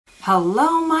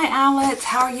Hello my Owlettes,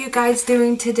 how are you guys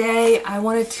doing today? I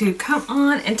wanted to come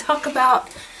on and talk about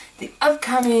the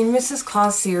upcoming Mrs.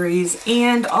 Claus series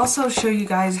and also show you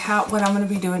guys what I'm going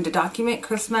to be doing to document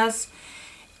Christmas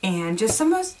and just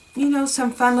some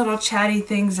some fun little chatty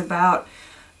things about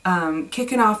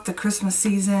kicking off the Christmas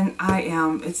season.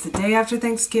 It's the day after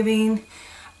Thanksgiving.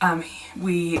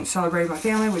 We celebrated my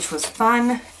family, which was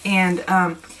fun, and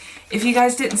if you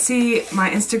guys didn't see my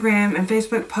Instagram and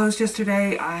Facebook post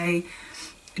yesterday, I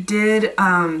did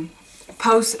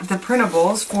post the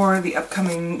printables for the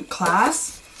upcoming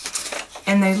class,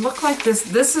 and they look like this.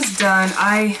 This is done.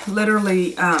 I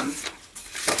literally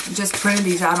just printed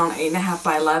these out on 8.5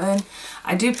 by 11.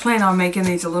 I do plan on making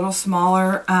these a little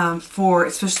smaller for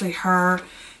especially her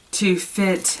to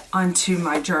fit onto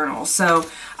my journal. So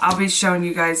I'll be showing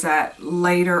you guys that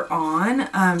later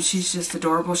on. She's just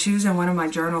adorable. She was in one of my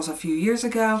journals a few years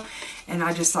ago, and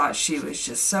I just thought she was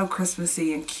just so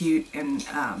Christmassy and cute and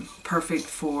perfect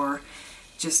for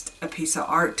just a piece of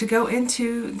art to go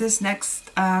into this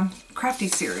next crafty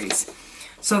series.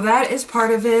 So that is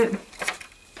part of it.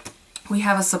 We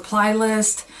have a supply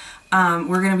list.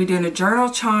 We're going to be doing a journal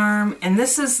charm, and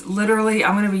this is literally,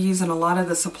 I'm going to be using a lot of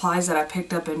the supplies that I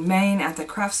picked up in Maine at the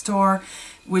craft store,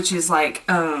 which is like,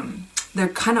 they're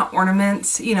kind of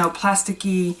ornaments, you know,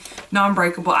 plasticky,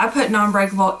 non-breakable. I put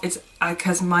non-breakable,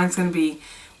 because mine's going to be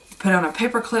put on a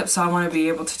paper clip, so I want to be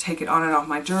able to take it on and off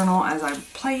my journal as I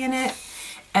play in it.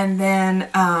 And then,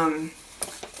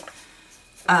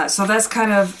 so that's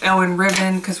kind of, and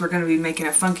ribbon, because we're going to be making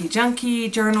a funky junky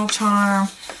journal charm.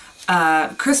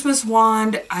 Christmas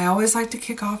wand. I always like to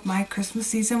kick off my Christmas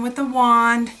season with a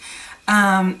wand.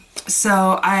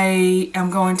 So I am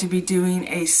going to be doing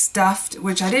a stuffed,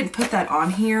 which I didn't put that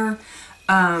on here.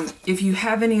 If you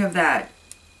have any of that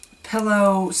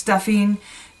pillow stuffing,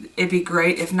 it'd be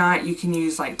great. If not, you can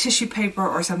use like tissue paper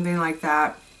or something like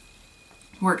that.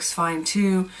 Works fine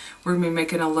too. We're going to be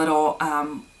making a little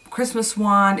Christmas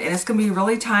wand, and it's going to be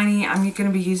really tiny. I'm going to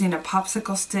be using a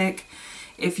popsicle stick.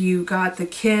 If you got the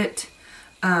kit,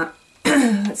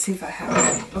 let's see if I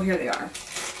have it. Oh, here they are.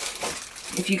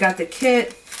 If you got the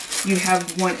kit, you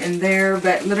have one in there,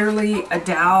 but literally a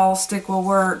dowel stick will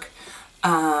work.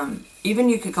 Even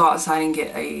you could go outside and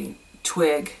get a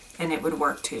twig and it would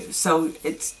work too. So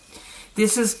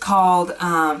this is called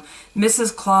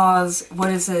Mrs. Claus, what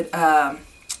is it?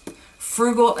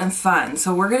 Frugal and Fun.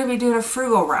 So we're going to be doing a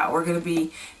frugal route. We're going to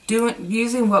be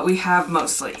using what we have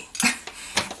mostly.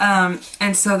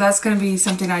 And so that's going to be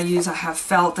something I use. I have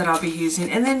felt that I'll be using.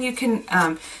 And then you can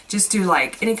just do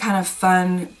like any kind of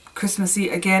fun Christmassy.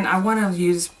 Again, I want to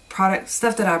use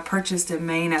stuff that I purchased in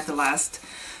Maine at the last,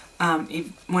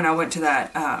 when I went to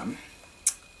that,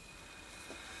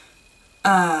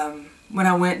 when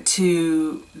I went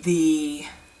to the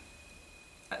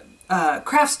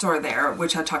craft store there,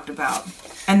 which I talked about.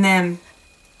 And then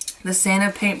the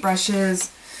Santa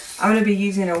paintbrushes. I'm going to be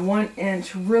using a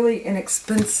 1-inch, really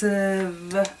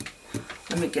inexpensive, let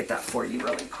me get that for you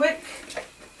really quick.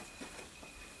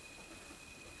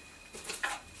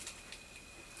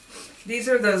 These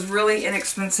are those really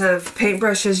inexpensive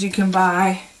paintbrushes you can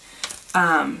buy,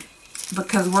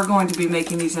 because we're going to be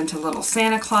making these into little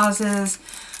Santa Clauses,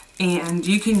 and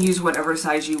you can use whatever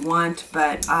size you want,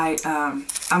 but I'm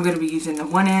going to be using the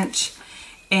 1-inch,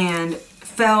 and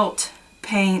felt,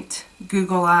 paint,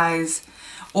 Google eyes,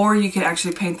 or you could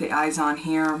actually paint the eyes on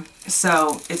here.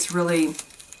 So it's really,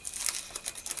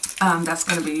 that's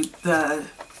going to be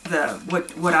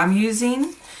what I'm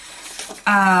using.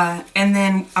 And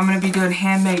then I'm going to be doing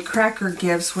handmade cracker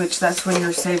gifts, which that's when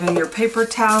you're saving your paper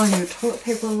towel and your toilet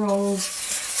paper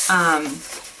rolls. I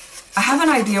have an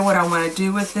idea what I want to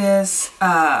do with this.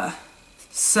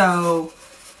 So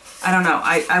I don't know.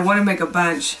 I want to make a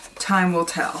bunch. Time will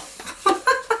tell.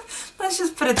 Let's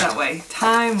just put it that way.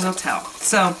 Time will tell.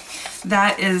 So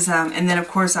that is, and then of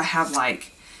course I have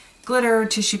like glitter,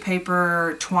 tissue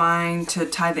paper, twine to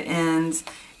tie the ends,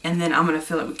 and then I'm going to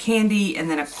fill it with candy and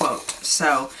then a quote.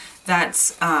 So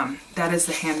that's, that is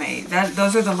the handmade.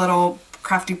 Those are the little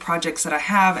crafty projects that I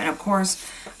have, and of course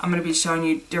I'm going to be showing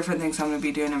you different things I'm going to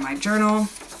be doing in my journal.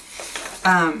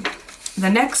 The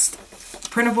next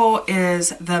printable is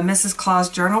the Mrs. Claus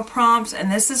journal prompts,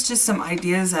 and this is just some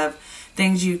ideas of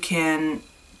things you can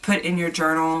put in your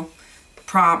journal,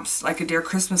 prompts like a Dear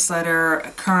Christmas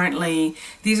letter. Currently,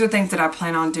 these are things that I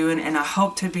plan on doing, and I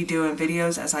hope to be doing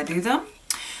videos as I do them.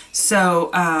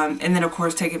 So, and then of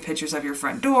course taking pictures of your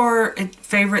front door,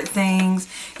 favorite things.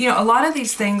 You know, a lot of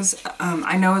these things,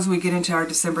 I know as we get into our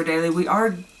December daily, we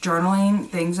are journaling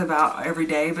things about every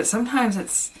day, but sometimes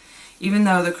it's, even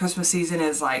though the Christmas season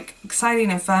is like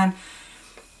exciting and fun,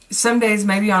 some days,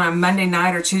 maybe on a Monday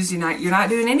night or Tuesday night, you're not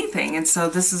doing anything. And so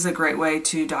this is a great way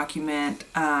to document,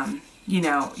 you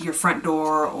know, your front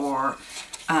door or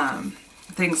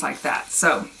things like that.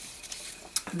 So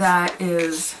that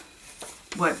is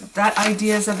what that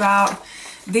idea is about.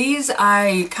 These,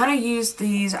 I kind of used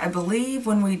these, I believe,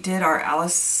 when we did our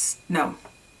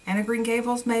Anna Green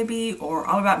Gables maybe, or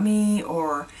All About Me,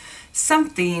 or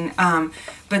something.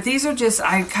 But these are just,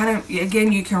 I kind of,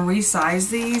 again, you can resize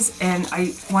these, and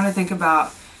I want to think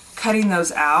about cutting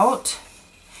those out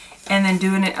and then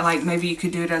doing it like, maybe you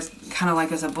could do it as kind of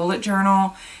like as a bullet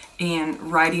journal and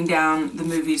writing down the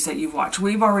movies that you've watched.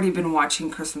 We've already been watching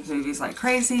Christmas movies like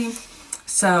crazy.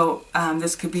 So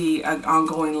this could be an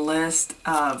ongoing list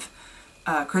of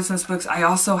Christmas books. I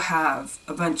also have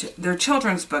a bunch of, they're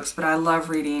children's books, but I love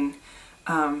reading.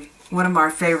 One of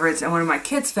our favorites and one of my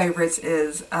kids' favorites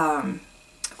is,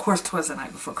 of course, 'Twas the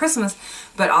Night Before Christmas,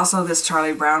 but also this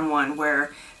Charlie Brown one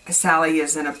where Sally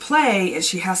is in a play and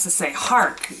she has to say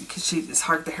hark, because she is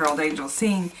Hark the Herald Angels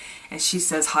Sing, and she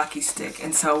says hockey stick.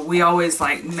 And so we always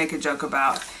like make a joke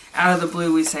about, out of the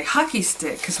blue we say hockey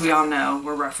stick, because we all know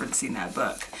we're referencing that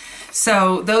book.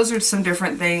 So those are some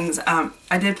different things.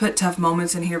 I did put tough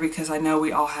moments in here because I know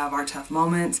we all have our tough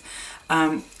moments.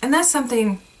 And that's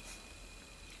something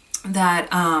that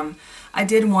I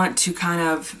did want to kind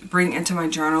of bring into my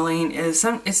journaling is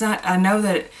it's not, I know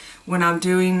that when I'm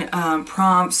doing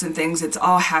prompts and things, it's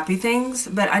all happy things,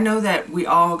 but I know that we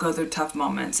all go through tough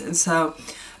moments. And so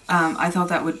I thought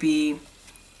that would be,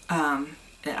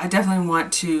 I definitely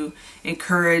want to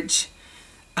encourage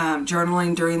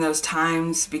journaling during those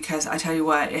times, because I tell you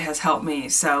what, it has helped me.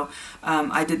 So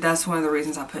that's one of the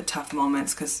reasons I put tough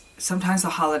moments, because sometimes the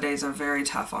holidays are very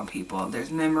tough on people. There's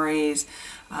memories,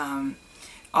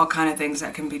 all kind of things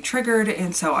that can be triggered,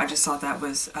 and so I just thought that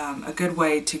was a good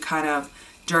way to kind of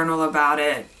journal about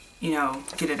it, you know,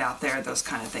 get it out there, those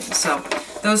kind of things. So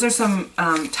those are some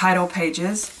title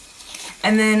pages.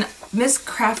 And then Miss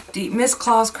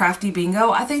Claus Crafty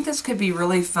Bingo. I think this could be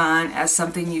really fun as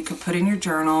something you could put in your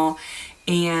journal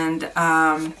and,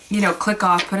 you know, click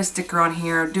off, put a sticker on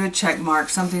here, do a check mark,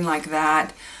 something like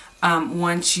that,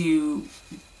 once you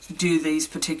do these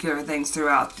particular things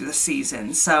throughout the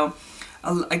season. So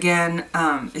again,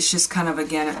 it's just kind of,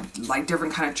 again, like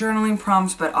different kind of journaling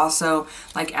prompts, but also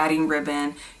like adding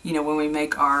ribbon, you know, when we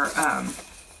make our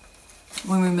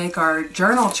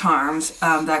journal charms,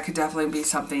 that could definitely be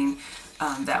something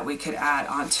that we could add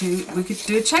onto. We could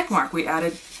do a check mark. We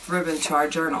added ribbon to our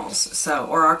journals, so,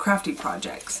 or our crafty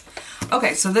projects.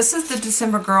 Okay, so this is the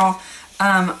December Girl.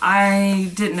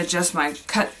 I didn't adjust my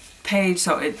cut page,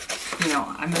 so it, you know,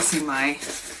 I'm missing my,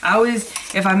 I always,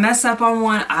 if I mess up on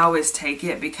one, I always take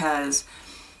it, because,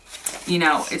 you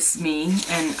know, it's me,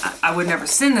 and I would never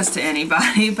send this to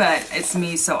anybody, but it's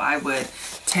me, so I would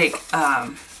take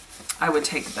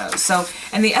those. So,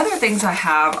 and the other things I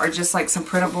have are just like some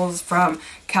printables from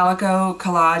Calico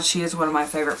Collage. She is one of my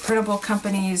favorite printable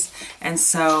companies, and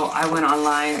so I went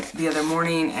online the other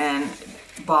morning and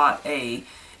bought a,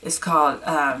 it's called,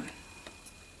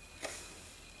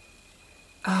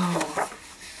 oh,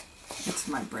 it's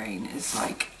my brain, it's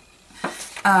like,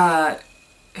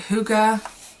 Hygge.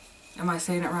 Am I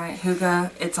saying it right?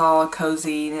 Hygge. It's all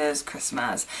coziness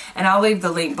Christmas. And I'll leave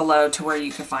the link below to where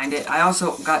you can find it. I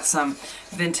also got some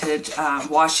vintage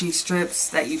washi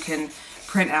strips that you can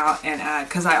print out and add,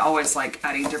 because I always like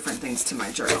adding different things to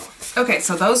my journal. Okay,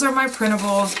 so those are my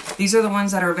printables. These are the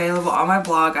ones that are available on my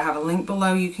blog. I have a link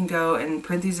below. You can go and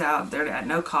print these out. They're at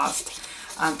no cost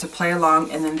to play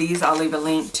along. And then these I'll leave a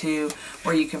link to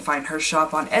where you can find her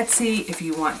shop on Etsy if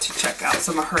you want to check out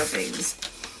some of her things.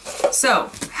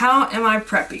 So, how am I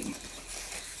prepping?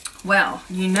 Well,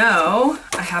 you know,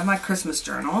 I have my Christmas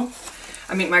journal.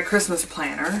 I mean, my Christmas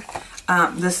planner.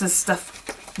 This is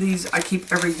stuff, these I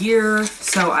keep every year.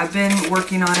 So I've been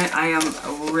working on it. I am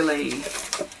really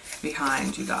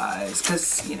behind, you guys,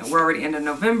 because, you know, we're already into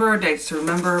November, dates to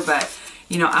remember, but,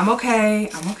 you know, I'm okay.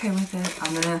 I'm okay with it.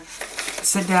 I'm going to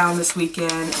sit down this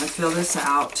weekend and fill this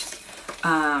out.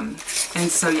 And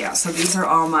so, yeah, so these are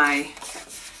all my,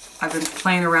 I've been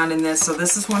playing around in this. So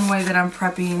this is one way that I'm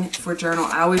prepping for journal.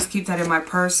 I always keep that in my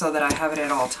purse so that I have it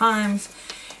at all times.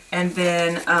 And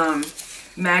then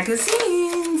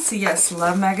magazines. Yes,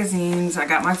 love magazines. I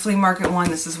got my flea market one.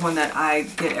 This is one that I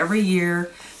get every year.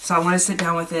 So I want to sit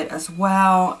down with it as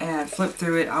well and flip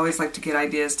through it. I always like to get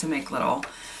ideas to make little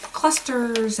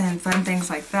clusters and fun things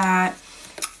like that.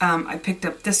 I picked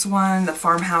up this one, the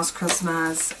Farmhouse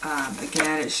Christmas.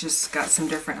 Again, it's just got some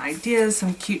different ideas,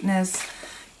 some cuteness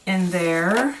in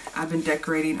there. I've been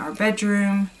decorating our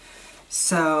bedroom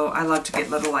So I love to get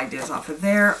little ideas off of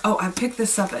there. Oh, I picked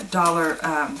this up at Dollar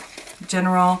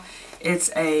General. It's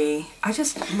I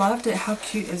just loved it. How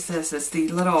cute is this? It's the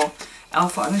little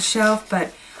elf on a shelf,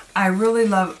 but I really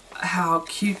love how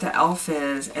cute the elf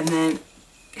is. And then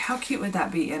how cute would that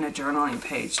be in a journaling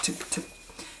page to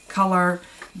color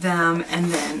them and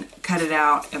then cut it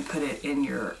out and put it in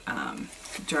your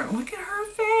journal. Look at her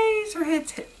face, or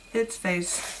its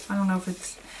face. I don't know if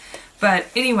it's, but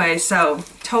anyway, so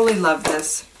totally love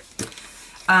this.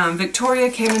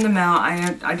 Victoria came in the mail.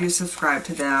 I do subscribe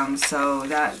to them, so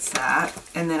that's that.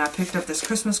 And then I picked up this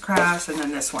Christmas crafts, and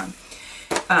then this one.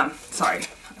 Sorry.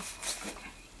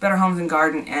 Better Homes and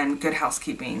Garden and Good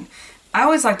Housekeeping. I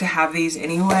always like to have these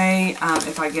anyway.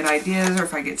 If I get ideas or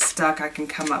if I get stuck, I can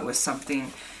come up with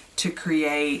something to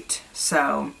create.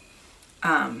 So,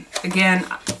 again,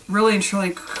 really and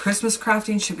truly, Christmas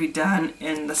crafting should be done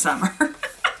in the summer.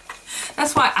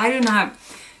 That's why I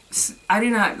do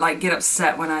not like get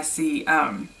upset when I see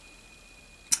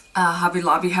Hobby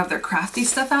Lobby have their crafty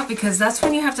stuff out, because that's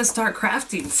when you have to start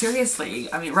crafting.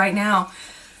 Seriously. I mean, right now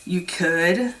you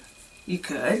could.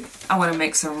 I want to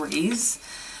make some wreaths,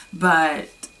 but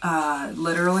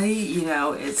literally, you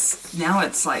know, it's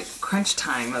like crunch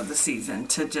time of the season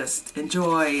to just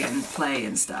enjoy and play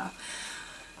and stuff.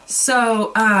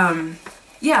 So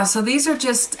yeah, so these are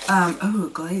just oh,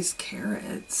 glazed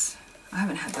carrots. I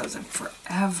haven't had those in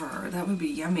forever. That would be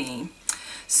yummy.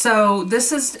 So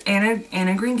this is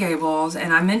Anna Green Gables,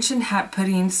 and I mentioned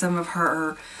putting some of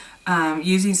her,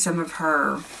 using some of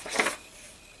her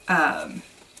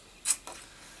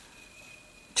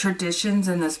traditions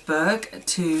in this book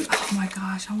to, oh my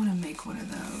gosh, I want to make one of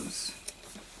those.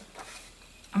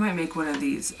 I might make one of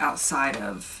these outside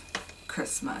of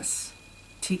Christmas.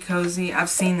 Tea Cozy.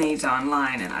 I've seen these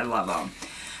online and I love them.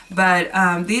 But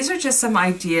these are just some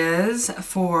ideas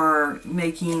for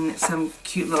making some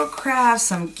cute little crafts,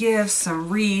 some gifts, some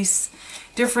wreaths,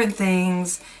 different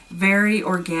things. Very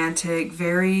organic,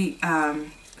 very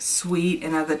sweet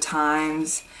in other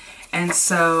times. And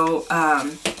so,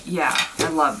 yeah, I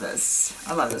love this.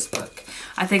 I love this book.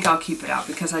 I think I'll keep it out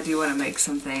because I do want to make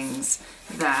some things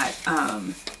that,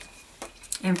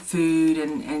 in food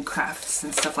and crafts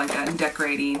and stuff like that, and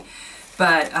decorating.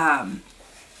 But,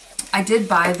 I did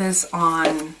buy this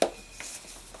on,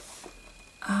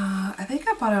 I think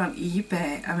I bought it on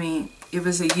eBay. I mean, it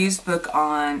was a used book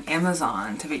on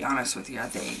Amazon, to be honest with you, I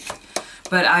think.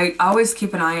 But I always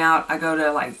keep an eye out. I go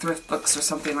to like thrift books or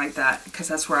something like that, because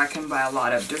that's where I can buy a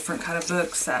lot of different kind of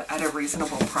books at a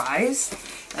reasonable price.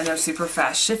 And they're super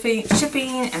fast shipping.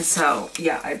 And so,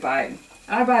 yeah, I buy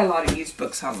a lot of used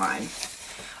books online.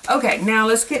 Okay, now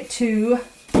let's get to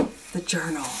the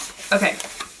journal. Okay,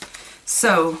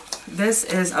 so this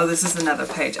is another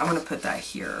page. I'm going to put that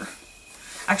here.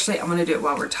 Actually, I'm going to do it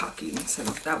while we're talking, so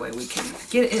that way we can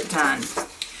get it done.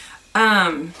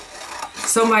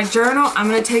 So my journal, I'm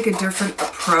going to take a different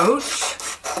approach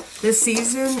this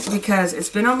season because it's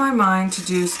been on my mind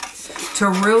to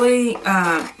really,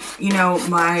 you know,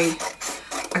 I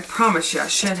promise you I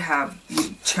should have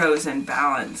chosen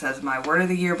balance as my word of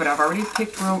the year, but I've already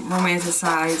picked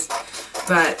romanticize.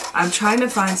 But I'm trying to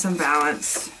find some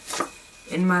balance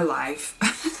in my life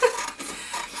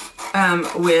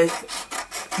with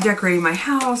decorating my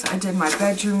house. I did my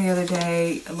bedroom the other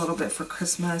day a little bit for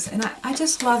Christmas, and I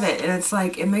just love it. And it's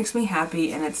like, it makes me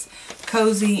happy, and it's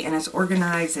cozy, and it's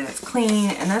organized, and it's clean,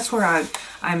 and that's where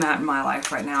I'm at in my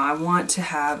life right now. I want to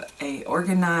have a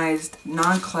organized,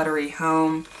 non-cluttery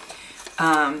home.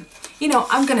 You know,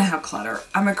 I'm gonna have clutter.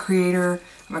 I'm a creator,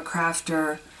 I'm a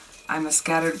crafter, I'm a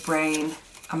scattered brain,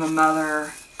 I'm a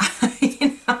mother,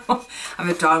 you know, I'm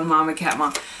a dog mom, a cat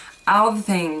mom. All the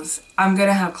things. I'm going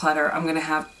to have clutter. I'm going to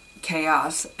have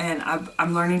chaos. And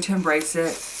I'm learning to embrace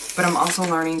it. But I'm also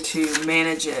learning to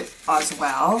manage it as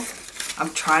well.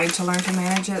 I'm trying to learn to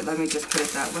manage it. Let me just put it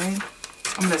that way.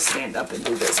 I'm going to stand up and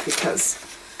do this because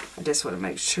I just want to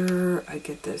make sure I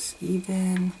get this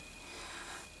even.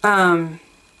 But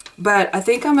I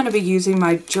think I'm going to be using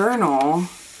my journal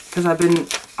because I've been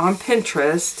on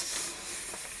Pinterest.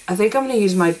 I think I'm going to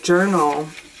use my journal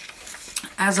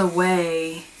as a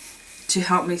way to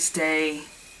help me stay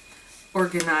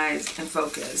organized and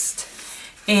focused.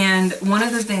 And one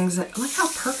of the things that, look how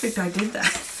perfect I did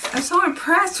that. I'm so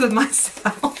impressed with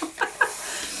myself.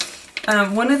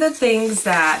 One of the things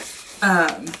that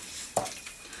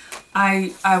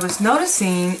I was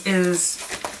noticing is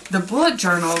the bullet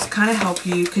journals kind of help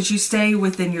you because you stay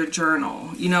within your journal.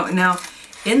 You know, now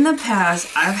in the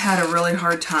past I've had a really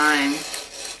hard time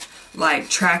like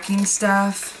tracking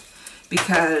stuff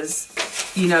because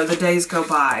you know, the days go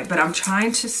by. But I'm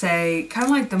trying to say, kind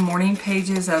of like the morning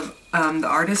pages of The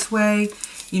Artist's Way,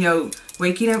 you know,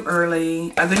 waking up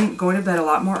early. I've been going to bed a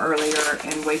lot more earlier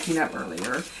and waking up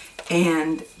earlier.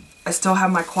 And I still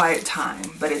have my quiet time,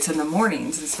 but it's in the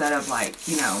mornings instead of like,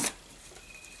 you know,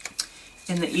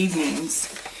 in the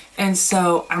evenings. And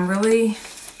so I'm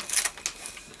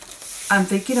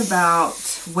thinking about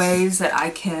ways that I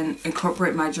can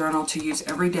incorporate my journal to use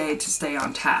every day to stay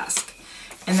on task.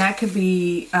 And that could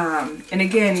be, and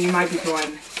again, you might be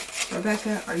going,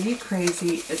 Rebecca, are you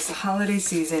crazy? It's the holiday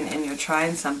season and you're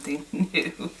trying something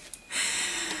new.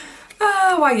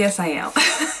 Why, yes, I am.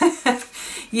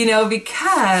 You know,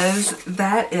 because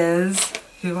that is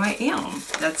who I am.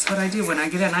 That's what I do. When I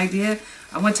get an idea,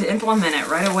 I want to implement it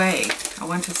right away. I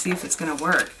want to see if it's going to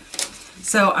work.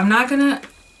 So I'm not gonna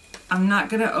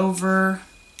over,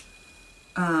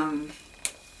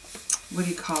 what do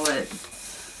you call it?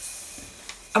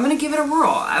 I'm gonna give it a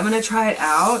whirl. I'm gonna try it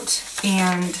out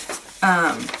and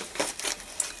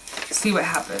see what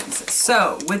happens.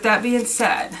 So with that being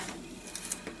said,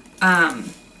 I'll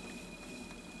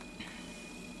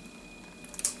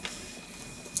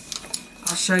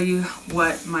show you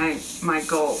what my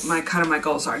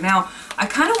goals are. Now, I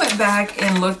kind of went back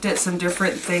and looked at some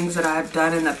different things that I've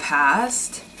done in the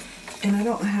past, and I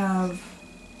don't have,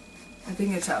 I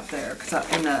think it's out there because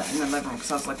in the living room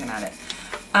because I was looking at it.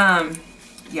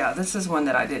 Yeah, this is one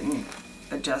that I didn't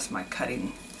adjust my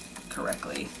cutting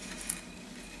correctly.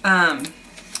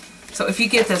 So if you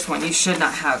get this one, you should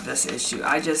not have this issue.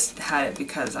 I just had it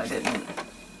because I didn't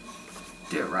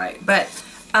do it right. But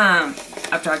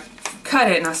after I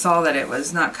cut it and I saw that it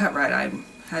was not cut right, I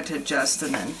had to adjust,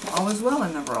 and then all was well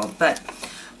in the world. But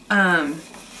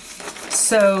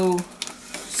so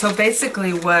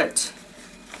basically what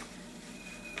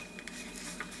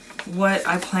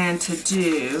I plan to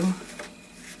do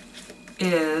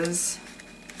is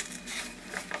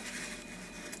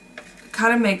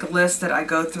kind of make lists that I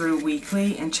go through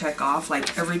weekly and check off,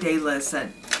 like everyday lists that,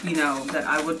 you know, that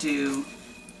I will do.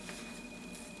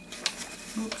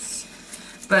 Oops.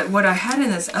 But what I had in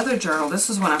this other journal, this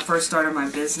was when I first started my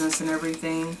business and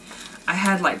everything, I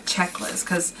had like checklists,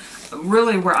 because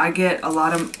really where I get a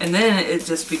lot of, and then it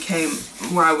just became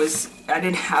where I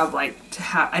didn't have like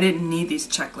I didn't need these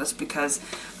checklists because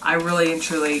I really and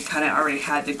truly kind of already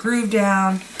had the groove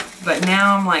down. But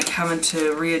now I'm like having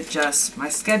to readjust my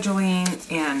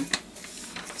scheduling, and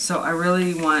so I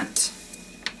really want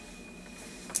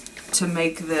to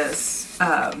make this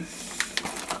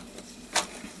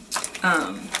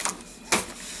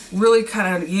really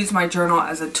kind of use my journal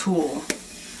as a tool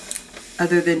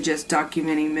other than just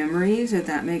documenting memories, if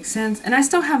that makes sense. And I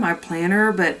still have my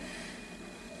planner, but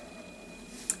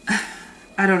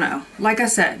I don't know. Like I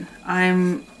said,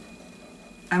 I'm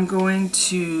going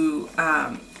to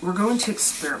we're going to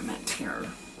experiment here.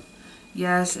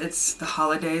 Yes, it's the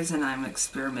holidays and I'm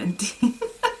experimenting.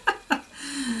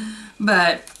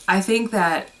 But I think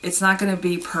that it's not going to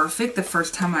be perfect the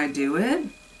first time I do it.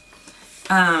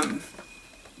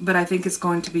 But I think it's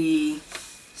going to be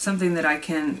something that I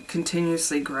can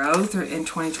continuously grow through in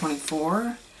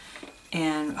 2024.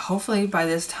 And hopefully by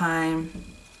this time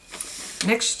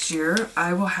next year,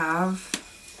 I will have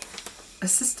a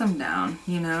system down,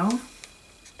 you know?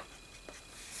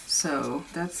 So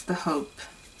that's the hope.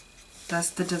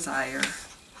 That's the desire.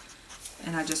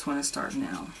 And I just want to start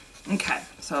now. Okay,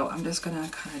 so I'm just going to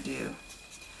kind of do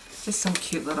just some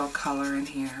cute little color in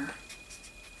here.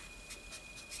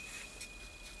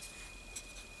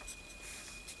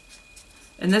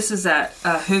 And this is that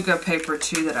Hygge paper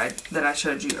too that I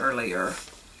showed you earlier.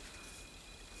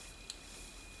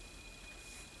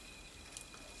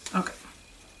 Okay.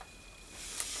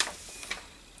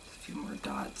 A few more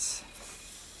dots.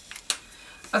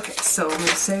 Okay, so I'm going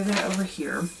to save that over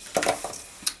here.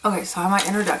 Okay, so I have my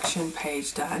introduction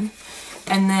page done.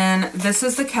 And then this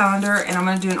is the calendar, and I'm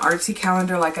going to do an artsy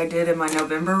calendar like I did in my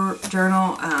November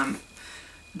journal.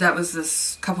 That was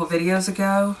this couple videos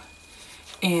ago.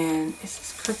 And is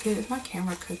this crooked? Is my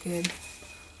camera crooked?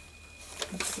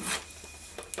 Let's see.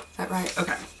 Is that right?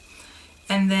 Okay.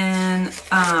 And then,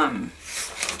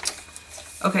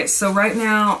 okay, so right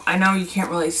now, I know you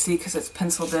can't really see because it's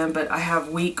penciled in, but I have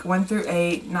week 1 through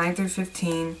 8, 9 through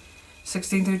 15,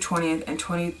 16 through 20th, and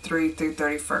 23 through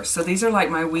 31st. So these are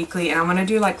like my weekly, and I'm going to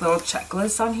do like little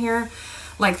checklists on here.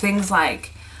 Like things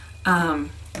like,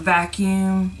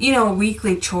 vacuum, you know,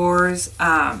 weekly chores,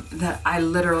 that I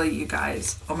literally, you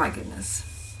guys, oh my goodness.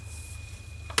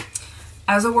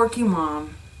 As a working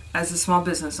mom, as a small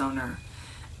business owner,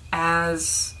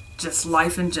 as just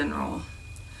life in general,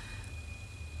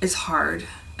 it's hard.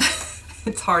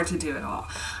 It's hard to do it all.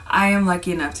 I am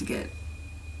lucky enough to get,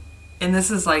 and this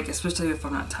is like, especially if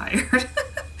I'm not tired,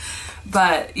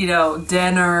 but you know,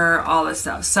 dinner, all this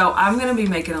stuff. So I'm going to be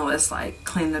making a list like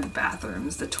clean the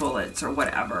bathrooms, the toilets, or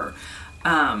whatever.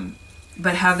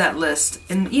 But have that list,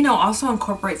 and you know, also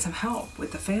incorporate some help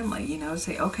with the family, you know,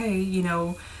 say, okay, you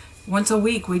know, once a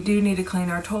week we do need to clean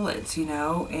our toilets, you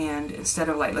know, and instead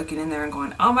of like looking in there and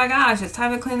going, oh my gosh, it's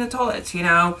time to clean the toilets, you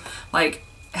know, like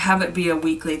have it be a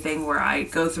weekly thing where I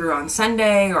go through on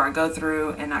Sunday, or I go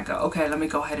through and I go, okay, let me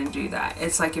go ahead and do that.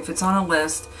 It's like if it's on a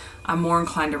list, I'm more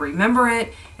inclined to remember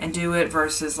it and do it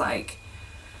versus like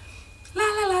la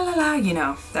la la la la, you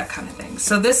know, that kind of thing.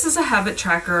 So this is a habit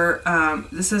tracker.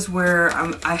 This is where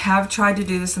I have tried to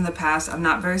do this in the past. I'm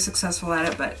not very successful at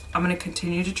it, but I'm going to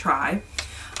continue to try.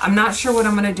 I'm not sure what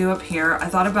I'm going to do up here. I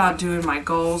thought about doing my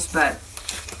goals, but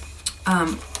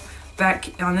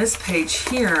back on this page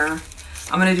here,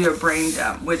 I'm going to do a brain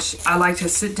dump, which I like to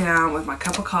sit down with my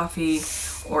cup of coffee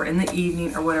or in the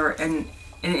evening or whatever, and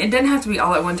it doesn't have to be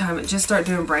all at one time, but just start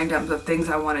doing brain dumps of things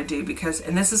I want to do, because,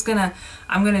 and this is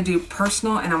I'm going to do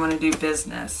personal and I'm going to do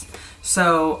business.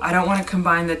 So I don't want to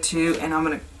combine the two, and I'm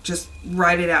going to just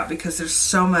write it out because there's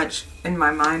so much in my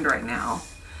mind right now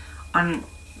on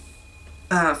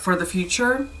for the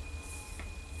future.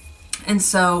 And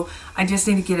so I just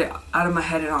need to get it out of my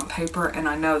head and on paper, and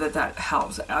I know that that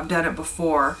helps. I've done it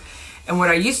before. And what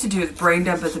I used to do is brain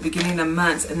dump at the beginning of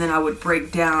months, and then I would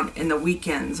break down in the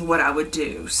weekends what I would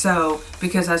do. So,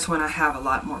 because that's when I have a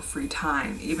lot more free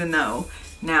time, even though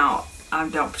now I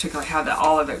don't particularly have that,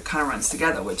 all of it kind of runs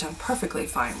together, which I'm perfectly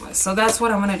fine with. So that's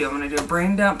what I'm going to do. I'm going to do a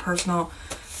brain dump, personal,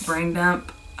 brain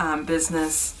dump,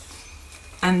 business,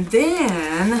 and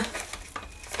then,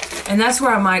 and that's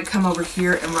where I might come over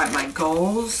here and write my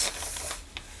goals.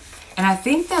 And I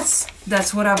think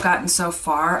that's what I've gotten so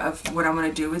far of what I'm going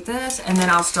to do with this, and then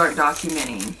I'll start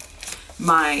documenting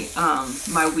my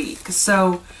my week.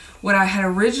 So what I had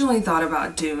originally thought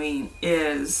about doing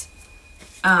is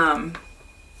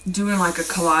doing like a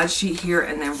collage sheet here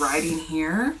and then writing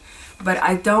here, but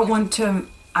I don't want to.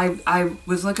 I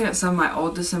was looking at some of my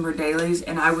old December dailies,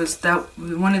 and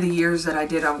one of the years that I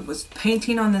did, I was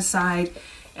painting on this side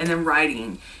and then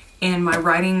writing, and my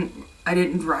writing, I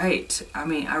didn't write. I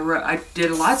mean, I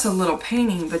did lots of little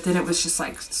painting, but then it was just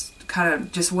like kind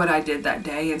of just what I did that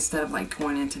day instead of like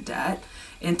going into depth.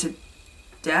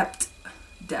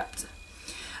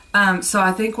 So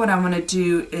I think what I'm going to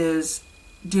do is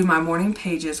do my morning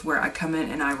pages where I come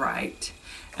in and I write,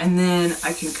 and then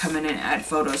I can come in and add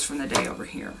photos from the day over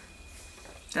here.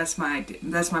 That's my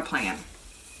plan.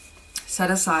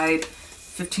 Set aside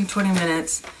 15-20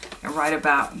 minutes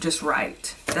and just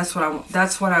write. That's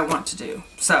what I want to do.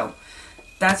 So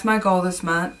that's my goal this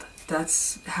month.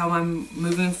 That's how I'm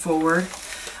moving forward.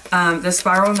 The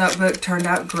spiral notebook turned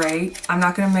out great. I'm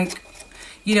not going to make,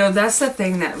 you know, that's the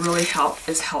thing that really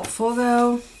is helpful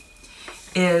though,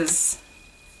 is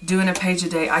doing a page a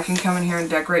day. I can come in here and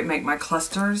decorate, make my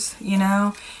clusters, you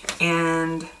know,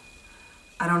 and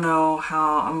I don't know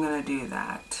how I'm going to do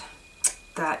that.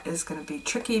 That is going to be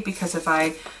tricky, because if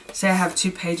I say I have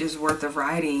 2 pages worth of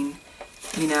writing,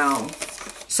 you know,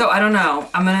 so I don't know.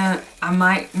 I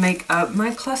might make up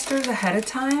my clusters ahead of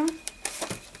time.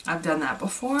 I've done that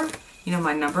before, you know,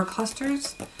 my number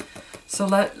clusters. So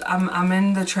I'm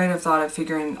in the train of thought of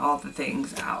figuring all the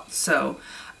things out. So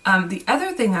the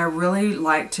other thing I really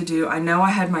like to do, I know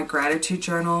I had my gratitude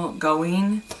journal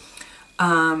going,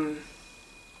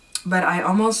 but I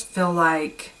almost feel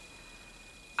like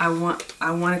I want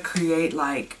to create,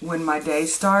 like, when my day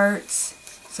starts,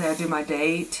 say I do my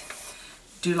date,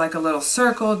 do like a little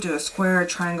circle, do a square,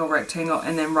 triangle, rectangle,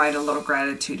 and then write a little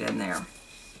gratitude in there.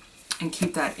 And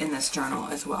keep that in this journal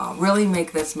as well. Really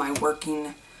make this my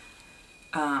working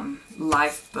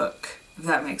life book, if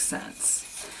that makes sense.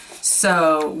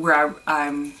 So where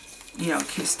I'm, you know,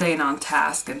 staying on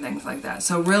task and things like that.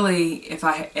 So really, if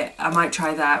I might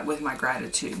try that with my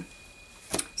gratitude.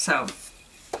 So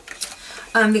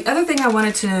the other thing I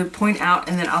wanted to point out,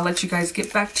 and then I'll let you guys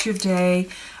get back to your day,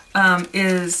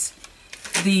 is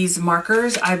these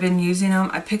markers. I've been using them.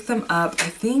 I picked them up, I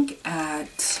think,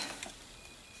 at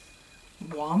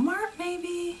Walmart,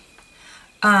 maybe.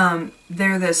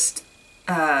 They're this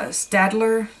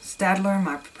Stadler, am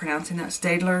I pronouncing that?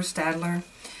 Stadler.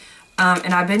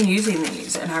 And I've been using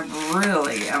these, and I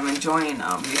really am enjoying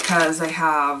them, because they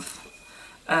have,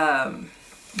 let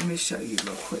me show you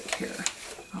real quick here.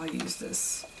 I'll use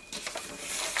this.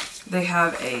 They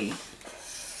have a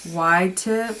wide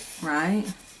tip, right?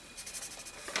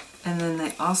 And then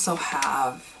they also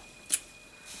have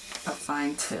a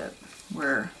fine tip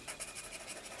where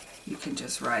you can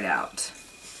just write out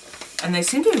And they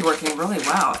seem to be working really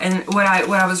well. And what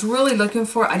I was really looking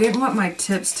for, I didn't want my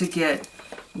tips to get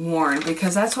worn,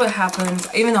 because that's what happens.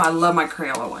 Even though I love my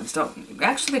Crayola ones,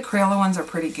 actually the Crayola ones are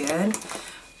pretty good.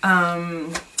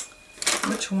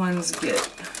 Which ones get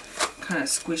kind of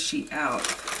squishy out?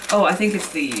 Oh, I think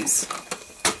it's these.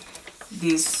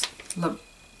 These, look,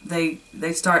 they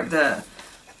start the,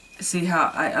 see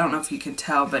how, I don't know if you can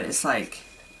tell, but it's like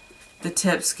the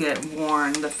tips get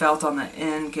worn, the felt on the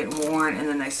end get worn, and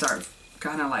then they start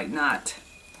kind of like not,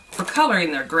 for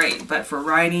coloring they're great, but for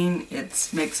writing it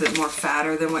makes it more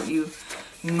fatter than what you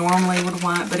normally would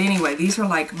want. But anyway, these are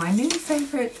like my new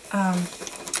favorite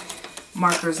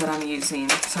markers that I'm using,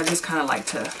 so I just kind of like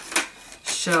to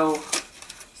show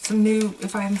some new,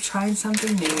 if I'm trying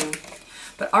something new.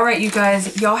 But alright, you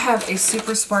guys, y'all have a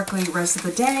super sparkly rest of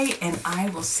the day, and I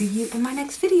will see you in my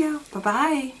next video.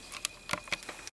 Bye-bye.